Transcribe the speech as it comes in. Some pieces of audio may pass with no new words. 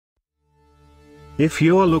If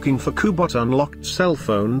you're looking for Cubot unlocked cell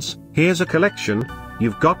phones, here's a collection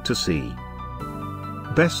you've got to see.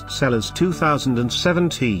 Bestsellers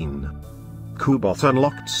 2017. Cubot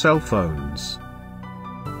unlocked cell phones.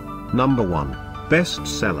 Number 1.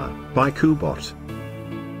 Bestseller, by Cubot.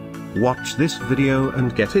 Watch this video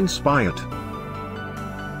and get inspired.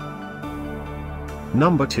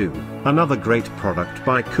 Number 2. Another great product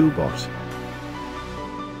by Cubot.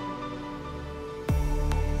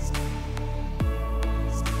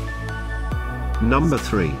 Number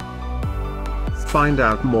 3. Find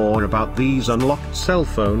out more about these unlocked cell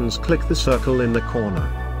phones. Click the circle in the corner.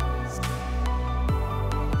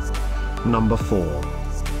 Number 4.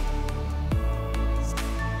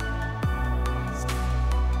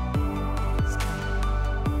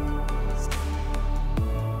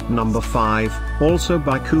 Number 5, also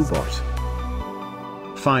by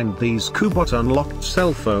Cubot. Find these Cubot unlocked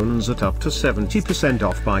cell phones at up to 70%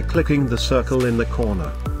 off by clicking the circle in the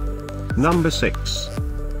corner. Number 6.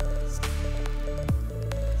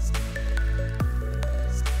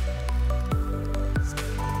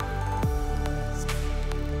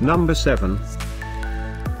 Number 7.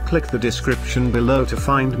 Click the description below to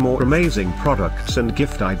find more amazing products and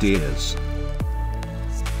gift ideas.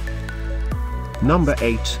 Number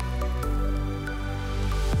 8.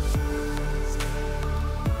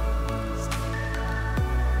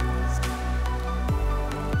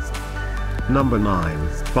 Number 9,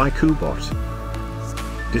 by Cubot.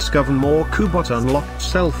 Discover more Cubot unlocked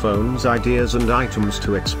cell phones ideas and items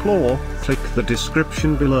to explore. Click the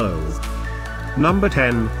description below. Number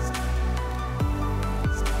 10.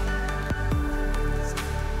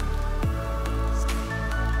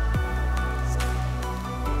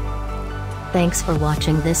 Thanks for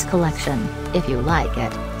watching this collection. If you like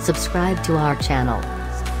it, subscribe to our channel.